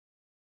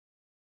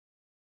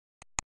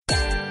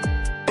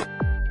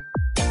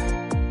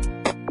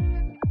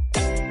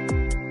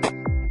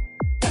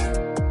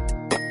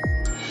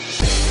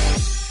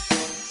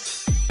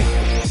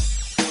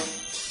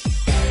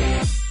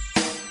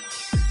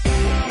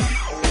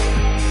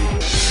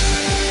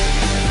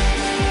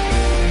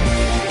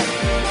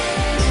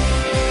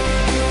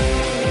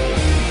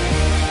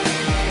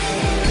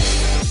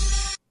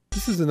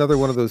is another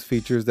one of those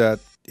features that,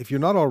 if you're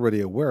not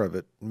already aware of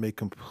it, may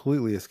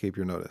completely escape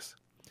your notice.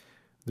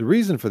 The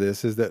reason for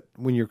this is that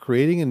when you're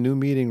creating a new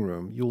meeting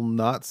room, you'll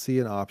not see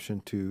an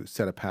option to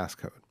set a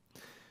passcode.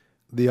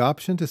 The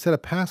option to set a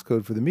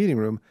passcode for the meeting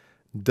room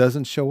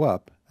doesn't show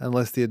up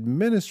unless the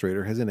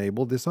administrator has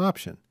enabled this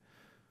option.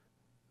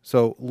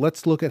 So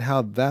let's look at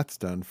how that's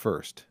done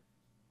first.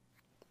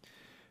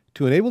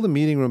 To enable the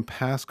meeting room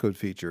passcode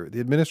feature, the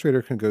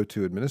administrator can go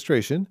to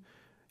Administration,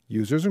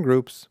 Users and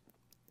Groups,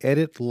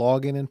 Edit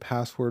Login and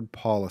Password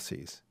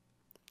Policies.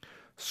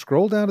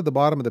 Scroll down to the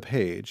bottom of the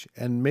page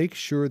and make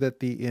sure that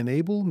the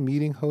Enable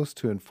Meeting Host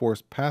to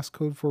Enforce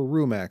Passcode for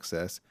Room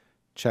Access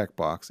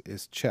checkbox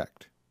is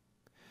checked.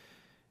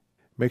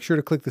 Make sure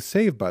to click the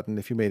Save button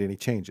if you made any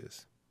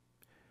changes.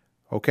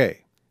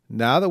 Okay,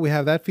 now that we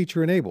have that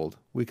feature enabled,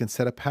 we can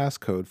set a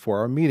passcode for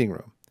our meeting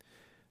room.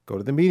 Go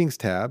to the Meetings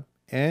tab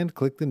and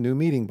click the New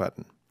Meeting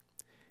button.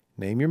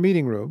 Name your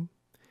meeting room,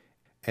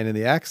 and in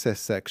the Access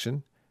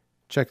section,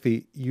 check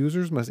the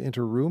Users Must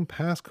Enter Room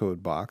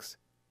Passcode box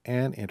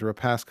and enter a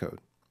passcode.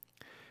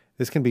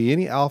 This can be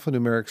any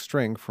alphanumeric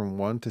string from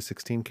 1 to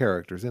 16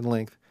 characters in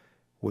length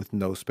with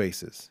no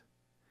spaces.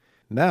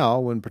 Now,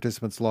 when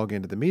participants log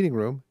into the meeting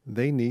room,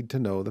 they need to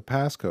know the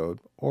passcode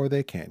or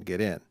they can't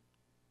get in.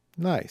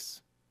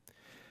 Nice.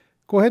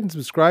 Go ahead and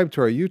subscribe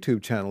to our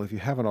YouTube channel if you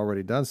haven't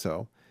already done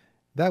so.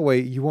 That way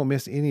you won't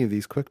miss any of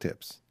these quick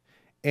tips.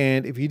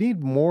 And if you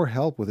need more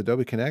help with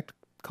Adobe Connect,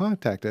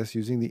 contact us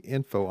using the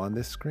info on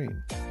this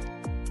screen.